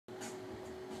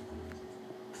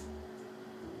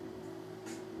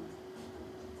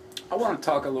I want to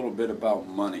talk a little bit about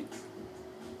money.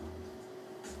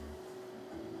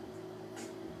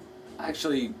 I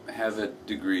actually have a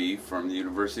degree from the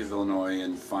University of Illinois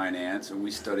in finance, and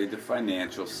we studied the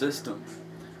financial system.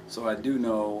 So I do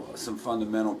know some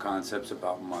fundamental concepts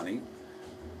about money.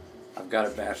 I've got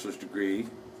a bachelor's degree.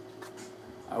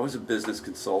 I was a business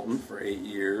consultant for 8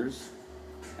 years.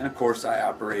 And of course I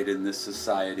operate in this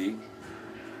society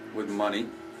with money,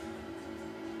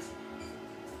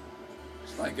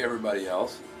 just like everybody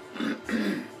else.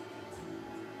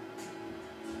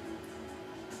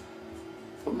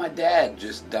 But my dad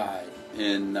just died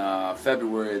in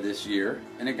February of this year,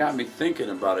 and it got me thinking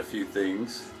about a few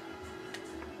things,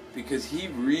 because he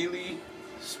really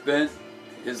spent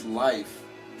his life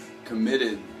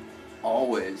committed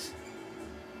always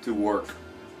to work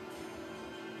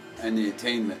and the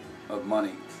attainment of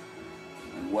money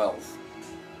and wealth,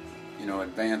 you know,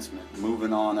 advancement,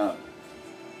 moving on up.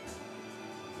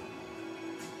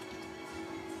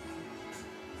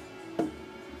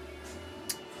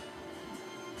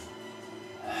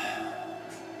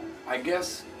 I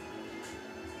guess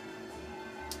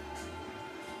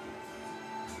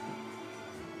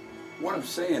what I'm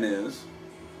saying is,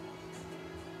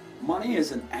 money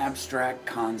is an abstract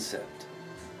concept.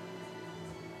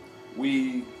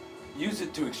 We use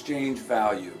it to exchange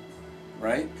value,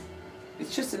 right?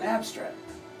 It's just an abstract.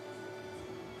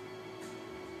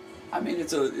 I mean,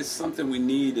 it's something we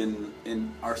need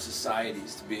in our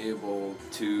societies to be able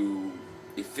to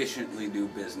efficiently do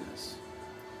business.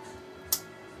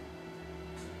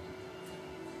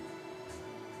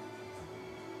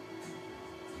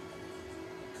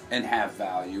 And have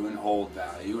value, and hold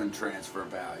value, and transfer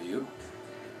value.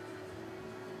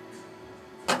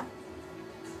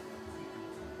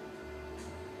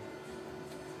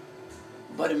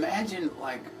 But imagine,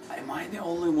 like, am I the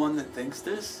only one that thinks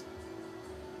this?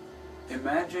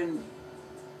 Imagine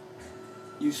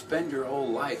you spend your whole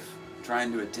life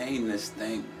trying to attain this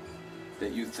thing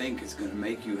that you think is going to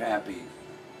make you happy,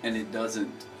 and it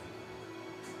doesn't.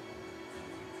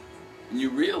 And you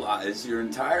realize your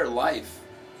entire life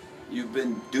you've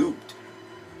been duped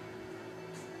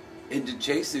into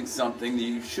chasing something that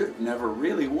you should have never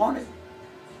really wanted.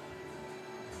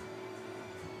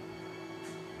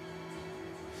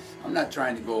 I'm not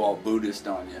trying to go all Buddhist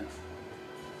on you.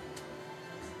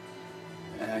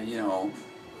 You know,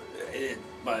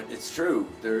 but it's true.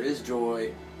 There is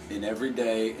joy in every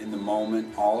day, in the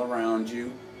moment, all around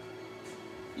you.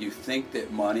 You think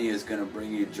that money is going to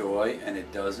bring you joy, and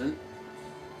it doesn't.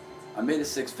 I made a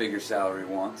 6-figure salary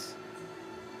once.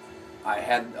 I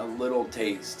had a little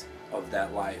taste of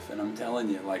that life, and I'm telling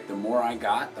you, like, the more I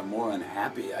got, the more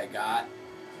unhappy I got.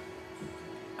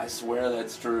 I swear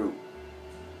that's true.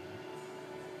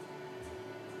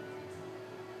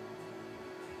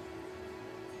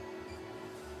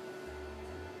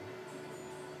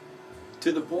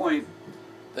 To the point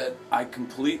that I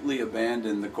completely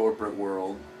abandoned the corporate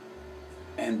world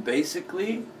and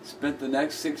basically spent the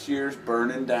next 6 years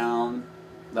burning down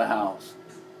the house.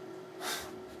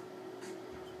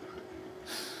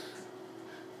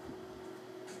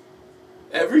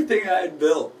 Everything I had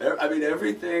built, I mean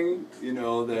everything, you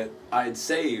know, that I had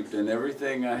saved, and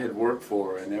everything I had worked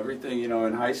for, and everything, you know,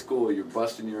 in high school you're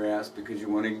busting your ass because you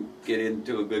want to get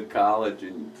into a good college,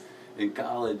 and in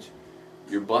college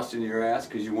you're busting your ass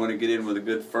because you want to get in with a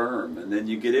good firm, and then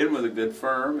you get in with a good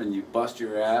firm and you bust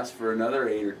your ass for another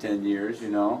 8 or 10 years, you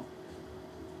know,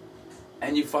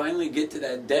 and you finally get to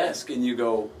that desk and you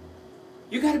go,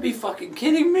 you gotta be fucking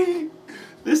kidding me,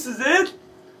 this is it?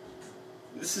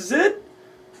 This is it?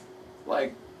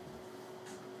 Like,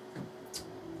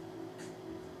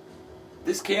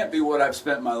 this can't be what I've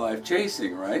spent my life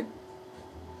chasing, right?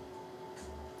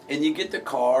 And you get the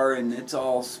car and it's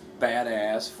all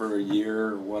badass for a year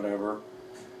or whatever.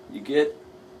 You get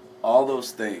all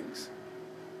those things.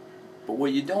 But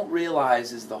what you don't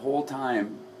realize is the whole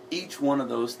time, each one of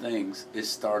those things is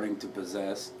starting to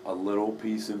possess a little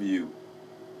piece of you.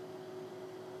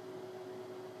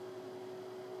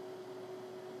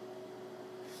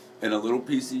 And a little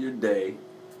piece of your day,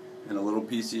 and a little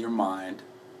piece of your mind,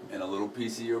 and a little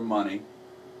piece of your money,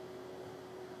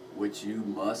 which you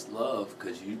must love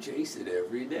because you chase it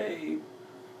every day,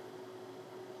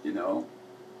 you know.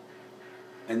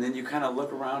 And then you kind of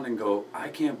look around and go, I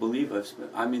can't believe I've spent,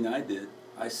 I mean I did,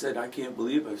 I said I can't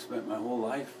believe I've spent my whole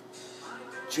life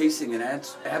chasing an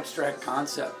abstract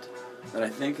concept that I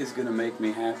think is going to make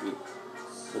me happy.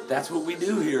 But that's what we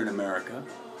do here in America.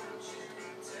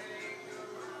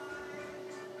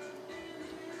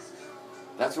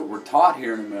 That's what we're taught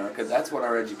here in America. That's what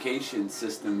our education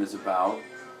system is about.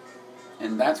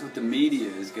 And that's what the media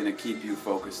is going to keep you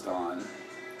focused on.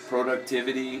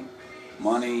 Productivity,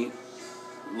 money.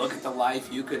 Look at the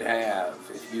life you could have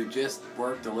if you just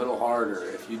worked a little harder,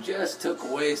 if you just took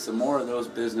away some more of those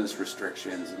business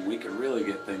restrictions, and we could really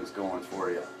get things going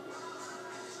for you.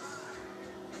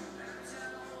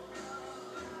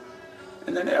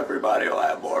 And then everybody will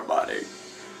have more money.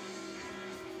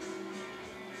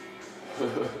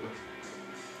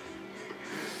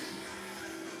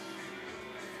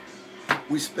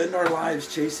 We spend our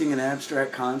lives chasing an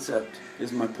abstract concept,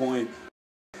 is my point.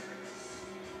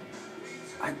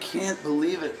 I can't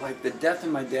believe it. Like, the death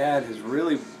of my dad has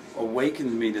really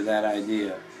awakened me to that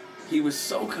idea. He was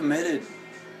so committed.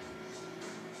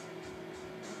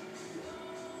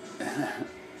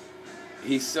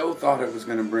 He so thought it was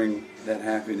going to bring that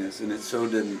happiness, and it so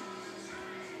didn't.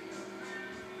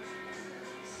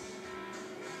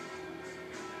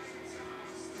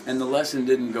 And the lesson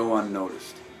didn't go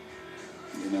unnoticed,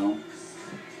 you know?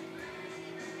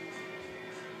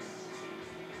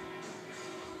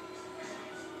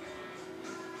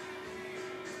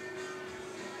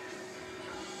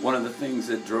 One of the things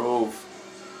that drove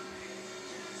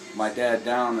my dad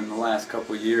down in the last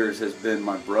couple of years has been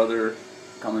my brother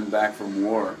coming back from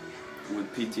war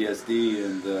with PTSD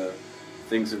and the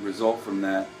things that result from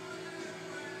that.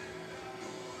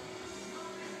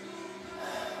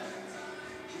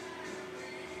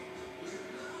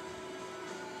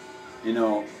 You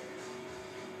know,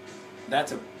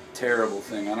 that's a terrible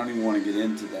thing. I don't even want to get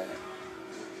into that.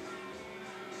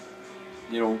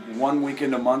 You know, 1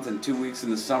 weekend a month and 2 weeks in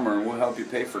the summer, and we'll help you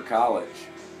pay for college.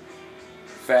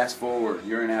 Fast forward,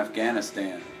 you're in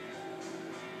Afghanistan.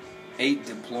 8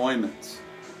 deployments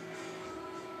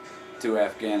to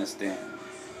Afghanistan.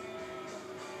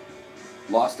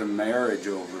 Lost a marriage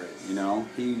over it, you know.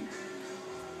 He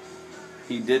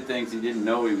did things he didn't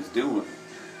know he was doing.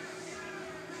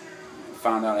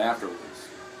 Found out afterwards.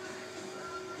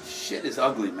 Shit is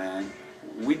ugly, man.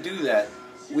 We do that.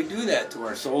 We do that to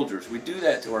our soldiers. We do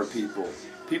that to our people.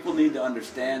 People need to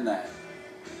understand that.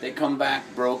 They come back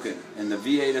broken, and the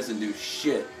VA doesn't do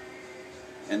shit.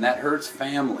 And that hurts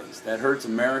families. That hurts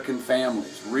American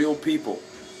families. Real people.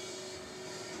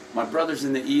 My brother's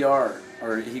in the ER,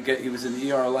 or he was in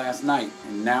the ER last night,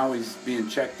 and now he's being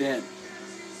checked in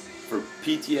for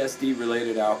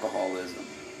PTSD-related alcoholism.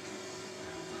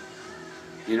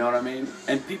 You know what I mean?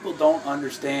 And people don't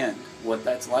understand what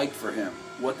that's like for him.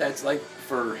 What that's like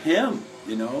for him,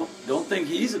 you know? Don't think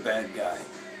he's a bad guy.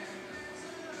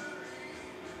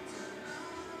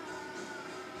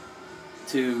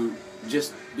 To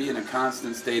just be in a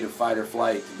constant state of fight or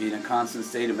flight, to be in a constant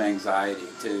state of anxiety,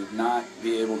 to not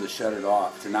be able to shut it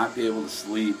off, to not be able to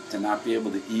sleep, to not be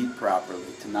able to eat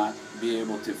properly, to not be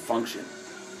able to function.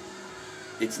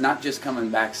 It's not just coming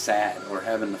back sad or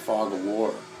having the fog of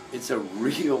war. It's a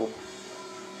real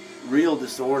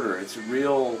disorder. It's a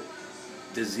real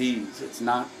disease. It's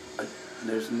not,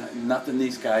 there's nothing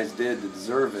these guys did to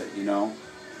deserve it, you know?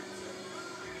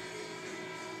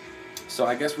 So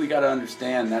I guess we got to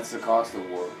understand that's the cost of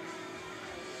war.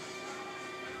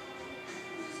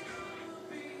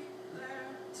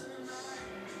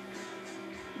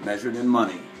 Measured in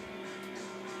money.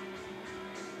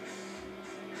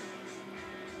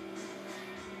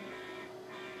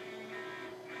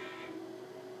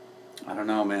 I don't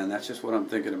know, man. That's just what I'm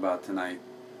thinking about tonight.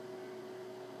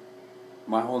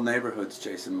 My whole neighborhood's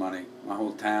chasing money. My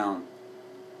whole town.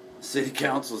 City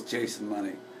council's chasing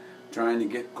money. Trying to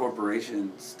get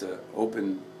corporations to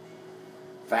open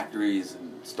factories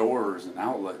and stores and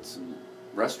outlets and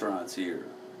restaurants here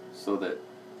so that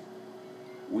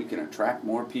we can attract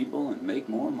more people and make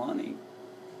more money.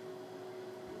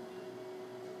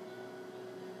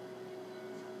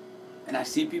 And I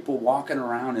see people walking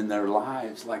around in their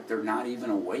lives like they're not even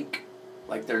awake,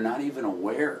 like they're not even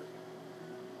aware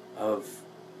of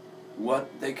what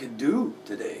they could do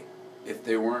today if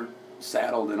they weren't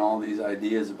saddled in all these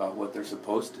ideas about what they're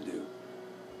supposed to do.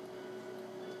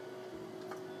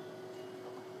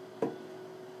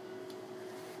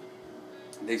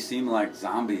 They seem like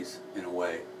zombies in a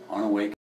way, unawake.